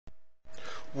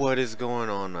What is going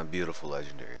on, my beautiful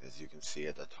legendary? As you can see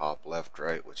at the top, left,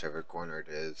 right, whichever corner it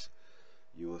is,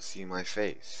 you will see my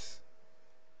face.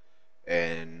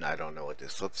 And I don't know what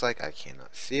this looks like. I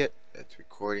cannot see it. It's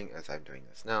recording as I'm doing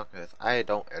this now because I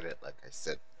don't edit like I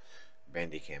said.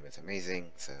 Bandicam is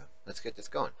amazing, so let's get this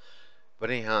going. But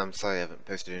anyhow, I'm sorry I haven't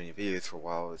posted any videos for a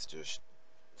while. It's just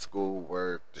school,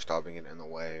 work, just stopping it in the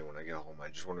way. When I get home, I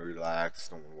just want to relax,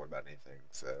 don't want to worry about anything.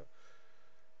 So,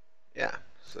 yeah.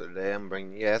 So today I'm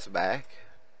bringing you guys back.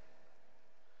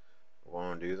 We're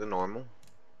going to do the normal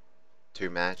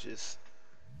 2 matches,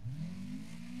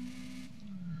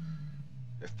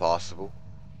 if possible.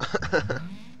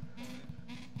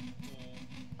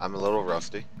 I'm a little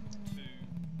rusty. 2,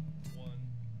 1,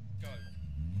 go.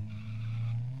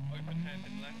 Open hand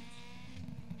in left.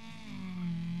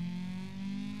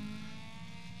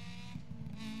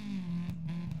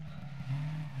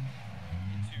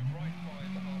 Into right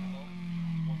 5 half long,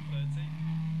 130.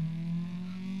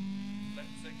 Left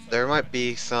 6. There might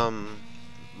be some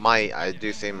I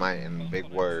do say might in big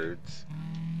words,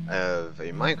 of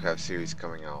a Minecraft series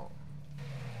coming out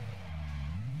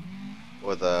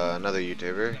with another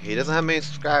YouTuber. He doesn't have many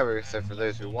subscribers, except for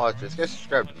those who watch this. Go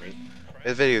subscribe to me.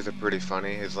 His videos are pretty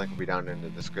funny. His link will be down in the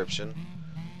description.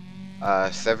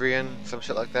 Severian, some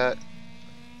shit like that.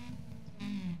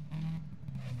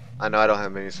 I know I don't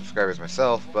have many subscribers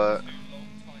myself, but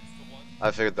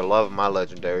I figured the love of my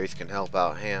legendaries can help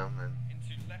out him and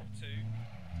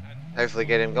hopefully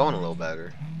get him going a little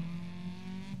better.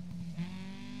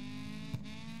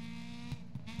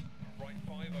 Right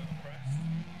 5 over crest.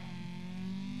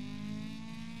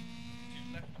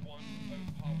 Into left 1 over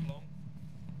half long.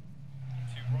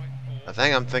 Into right 4. The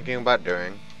thing I'm thinking about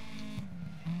doing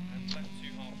And left 2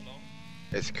 half long.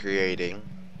 is creating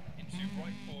Into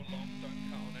right 4 long, don't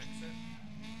cut on exit.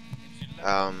 Into left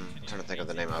I'm trying to think of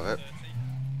the name of it.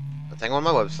 A thing on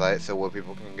my website so where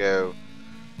people can go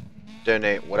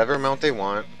donate whatever amount they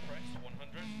want,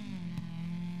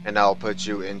 and I'll put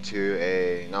you into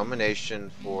a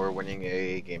nomination for winning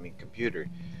a gaming computer.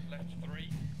 Left 3.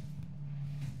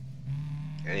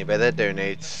 Anybody that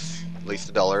donates at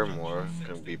least $1 or more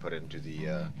can be put into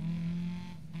the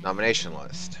nomination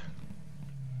list.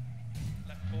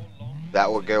 Left 4 long.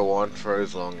 That will go on for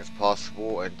as long as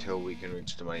possible until we can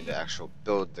reach the money to actually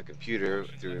build the computer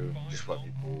through just what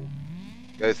people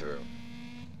go through.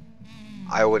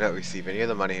 I would not receive any of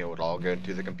the money. It would all go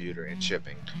into the computer and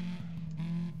shipping. And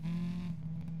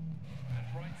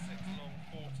right 6 long,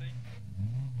 40.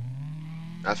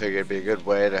 I figured it'd be a good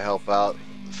way to help out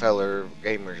the fellow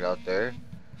gamers out there.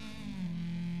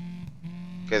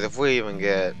 Because if we even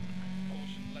get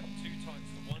Caution left 2 times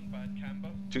to 1, bad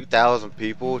camber. 2,000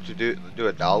 people to do $1, Into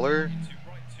right 2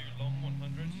 long,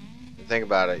 100. think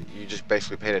about it. You just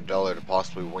basically paid $1 to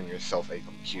possibly win yourself a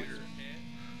computer.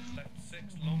 Left 6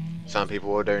 long, 40. Some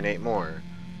people will donate more,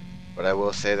 but I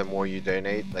will say the more you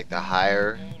donate, like the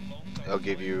higher, 4 long, it'll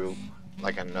give you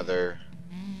like another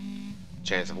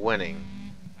chance of winning,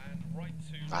 and right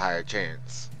 2 a higher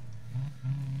chance.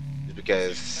 Just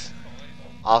because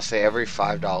I'll say every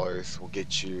 $5 will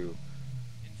get you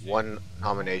 1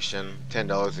 nomination,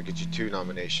 $10 will get you 2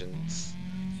 nominations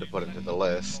to put into the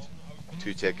list,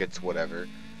 2 tickets, whatever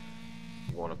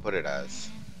you want to put it as.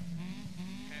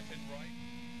 hairpin right.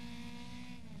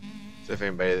 So if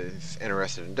anybody is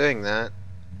interested in doing that,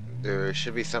 there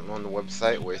should be something on the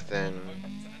website within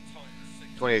And times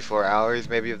 6. 24 hours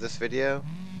maybe of this video.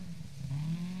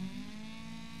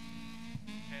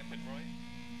 Hairpin right.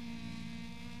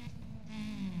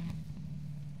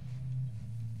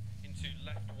 Into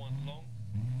left 1 long.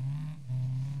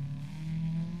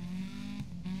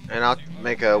 And I'll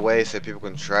make a way so people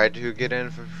can try to get in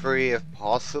for free if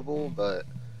possible, but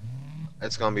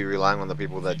it's going to be relying on the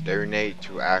people that donate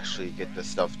to actually get the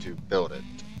stuff to build it.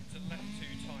 To left 2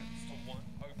 times to 1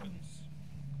 opens.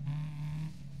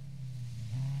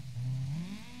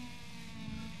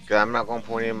 Because I'm not going to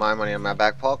put any of my money in my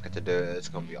back pocket to do it. It's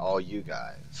going to be all you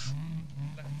guys.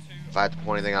 Left 2. If I have to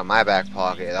put anything out of my back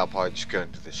pocket, I'll probably just go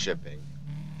into the shipping.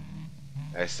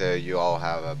 And so you all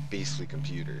have a beastly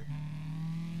computer.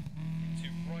 Into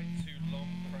right 2 long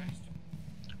crest.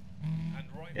 And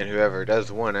right. And whoever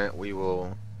does win it, we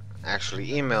will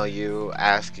actually email you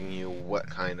asking you what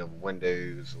kind of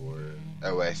Windows or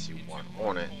OS you want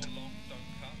on it. 4 long, don't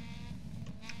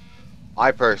cut.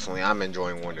 I personally, I'm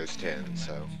enjoying Windows 10,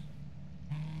 so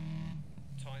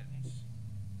Titans.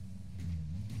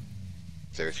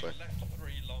 seriously. Left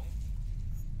 3 long.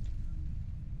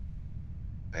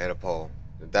 I had a poll.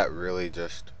 Did that really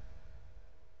just...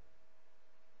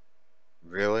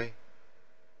 Really?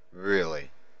 Really?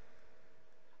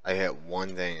 I hit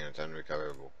one thing and it's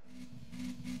unrecoverable.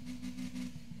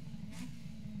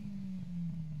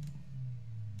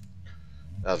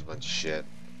 That was a bunch of shit.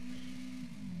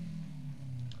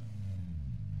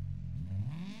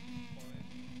 5,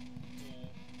 4,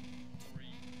 3,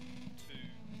 2,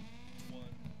 1,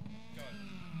 go.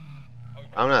 Okay.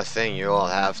 I'm not saying you all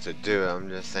have to do it, I'm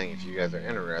just saying if you guys are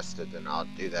interested, then I'll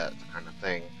do that kind of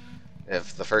thing.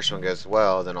 If the first one goes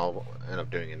well, then I'll end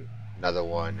up doing another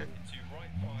one, and Into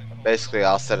right 5, basically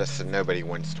I'll set it so nobody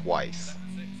wins twice.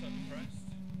 left 6 over crest.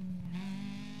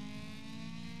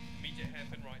 Immediate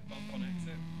hairpin right bump on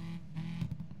exit.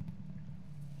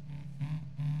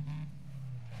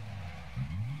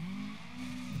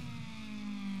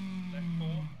 Left 4,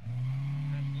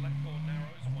 and left 4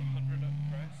 narrows, 100 at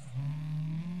crest.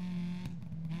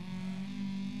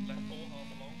 Left 4, half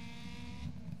a long.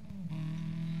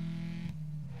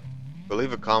 But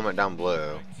leave a comment down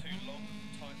below Right 2 long,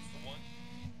 tightens to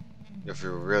 1. if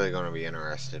you're really going to be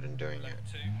interested in doing it.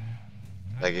 Left 2.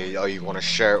 Like, oh, you want to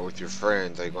share it with your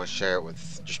friends, or you want to share it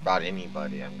with just about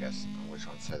anybody, I'm guessing. I wish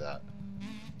I'd say that.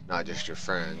 Not just your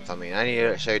friends. I mean, I need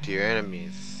to share it to your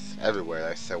enemies everywhere,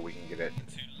 like, so we can get it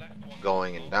Into left 1,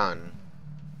 going and done.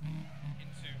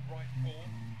 into right 4,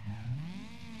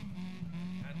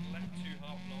 and left 2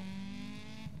 half long.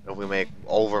 If we make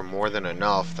over more than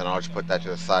enough, then I'll just put that to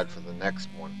the side for the next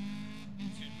one.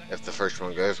 Into left If the first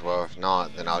one goes well, if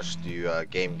not, then I'll just do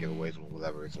game giveaways with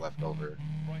whatever is left over.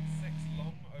 right 6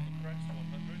 long over crest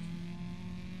 100.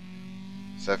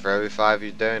 So for every 5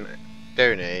 you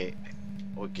donate,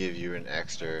 we'll give you an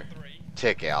extra 3.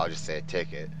 ticket. I'll just say a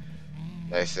ticket.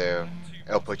 Okay, so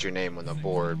it'll put your name on the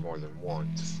board more than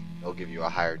once. It'll give you a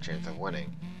higher chance of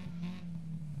winning.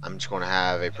 I'm just going to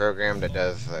have a program that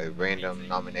does a random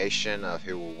nomination of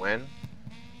who will win.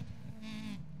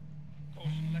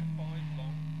 Caution left 5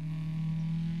 long.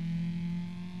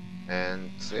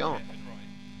 And so yeah. Hairpin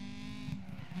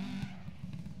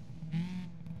right.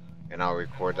 And I'll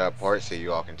record that part so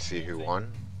you all can see who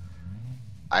won.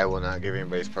 I will not give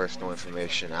anybody's personal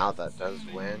information out that does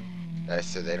win. That's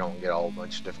so they don't get a whole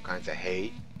bunch of different kinds of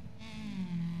hate.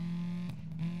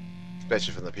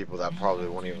 Especially from the people that probably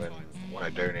won't even want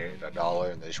to donate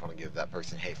 $1 and they just want to give that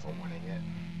person hate for winning it.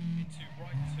 Into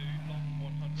right 2 long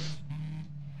 100.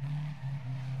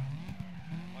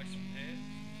 Ice from here.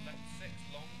 Left 6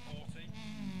 long 40.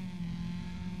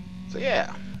 So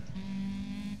yeah.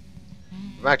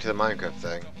 Back to the Minecraft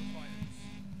thing. Couple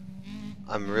tightens.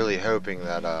 I'm really hoping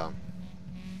that And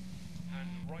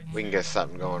right we can 2 get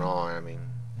something going on. I mean,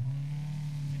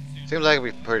 into seems like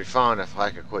it'd be pretty fun if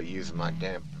I could quit using my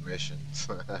damn permissions.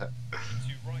 into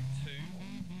right 2.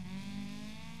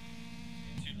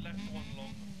 Into left 1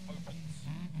 long opens.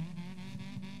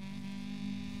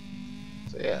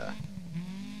 So yeah.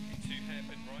 Into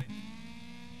hairpin right.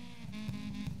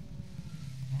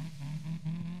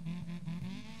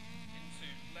 Into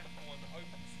left 1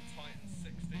 opens and tightens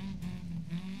 60.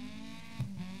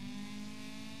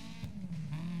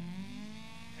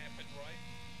 Hairpin right.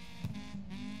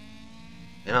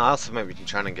 And I also might be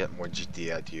trying to get more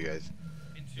GT out to you guys.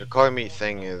 Into The car meet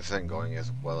thing isn't going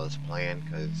as well as planned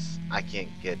because I can't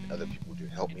get other people to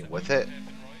help me with it. hairpin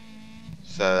right.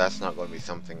 So that's not going to be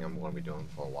something I'm going to be doing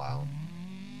for a while.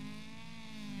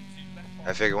 Into left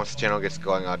I figure once the channel gets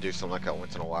going, I'll do something like that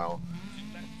once in a while.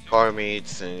 into left 2. Car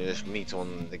meets and just meets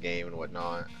on the game and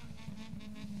whatnot.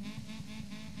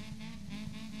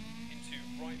 Into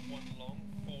right 1 long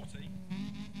 40.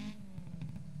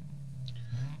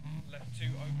 Left 2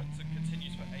 opens and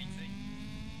continues for 80.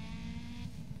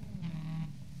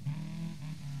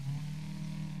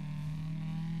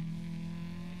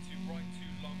 Into right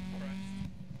 2 long crest.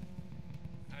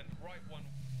 And right 1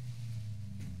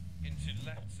 into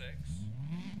left 6.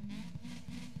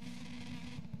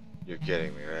 You're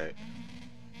kidding me, right?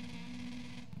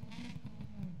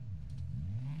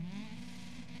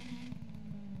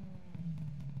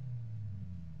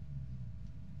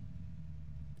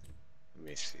 Let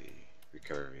me see.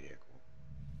 Recover vehicle.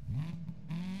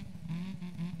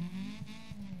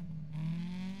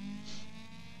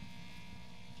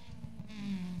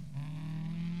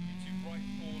 Into right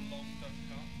 4 long don't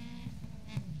cut.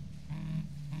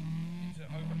 Into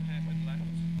open hairpin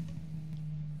left.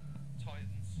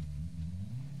 Tightens.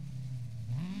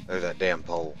 There's that damn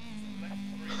pole. Into left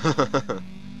 3.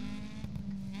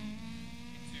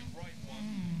 Into right 1.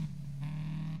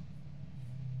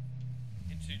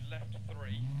 Into left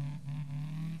 3.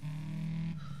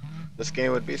 This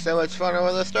game would be so much funner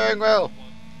with a steering wheel.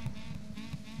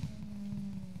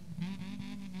 1.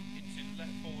 Into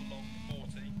left 4 long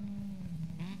 40.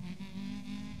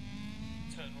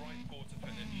 Turn right 4 to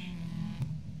finish.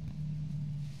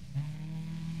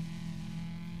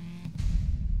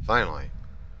 Finally.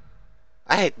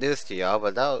 I hate this to y'all,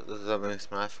 but that was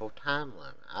almost my full time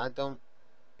limit. I don't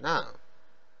know.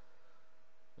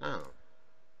 No.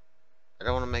 I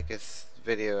don't want to make this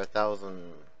video 1,000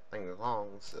 things long,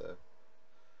 so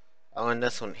I'll end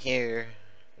this one here.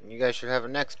 And you guys should have a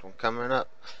next one coming up.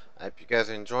 I hope you guys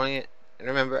are enjoying it. And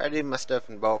remember, I did my stuff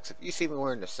in bulks. If you see me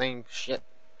wearing the same shit,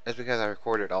 that's because I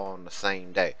recorded all on the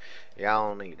same day.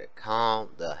 Y'all need to calm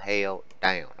the hell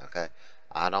down, okay?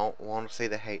 I don't want to see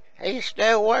the hate. Hey, you're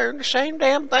still wearing the same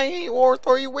damn thing you wore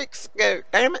 3 weeks ago,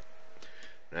 damn it.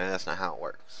 No, that's not how it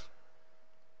works.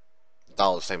 It's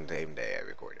all the same day I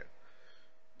recorded.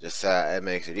 Just it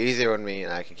makes it easier on me,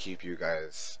 and I can keep you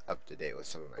guys up to date with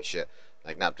some of my shit.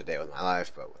 Like, not up to date with my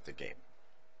life, but with the game.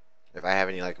 If I have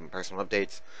any like personal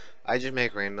updates, I just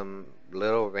make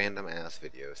little random ass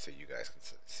videos so you guys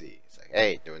can see. It's like,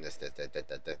 hey, doing this.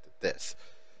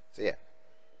 So yeah.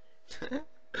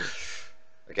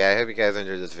 Okay, I hope you guys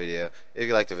enjoyed this video. If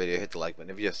you liked the video, hit the like button.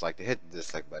 If you disliked it, hit the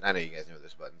dislike button. I know you guys know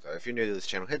this button. So if you're new to this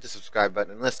channel, hit the subscribe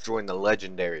button and let's join the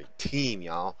legendary team,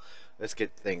 y'all. Let's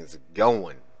get things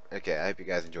going. Okay, I hope you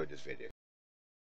guys enjoyed this video.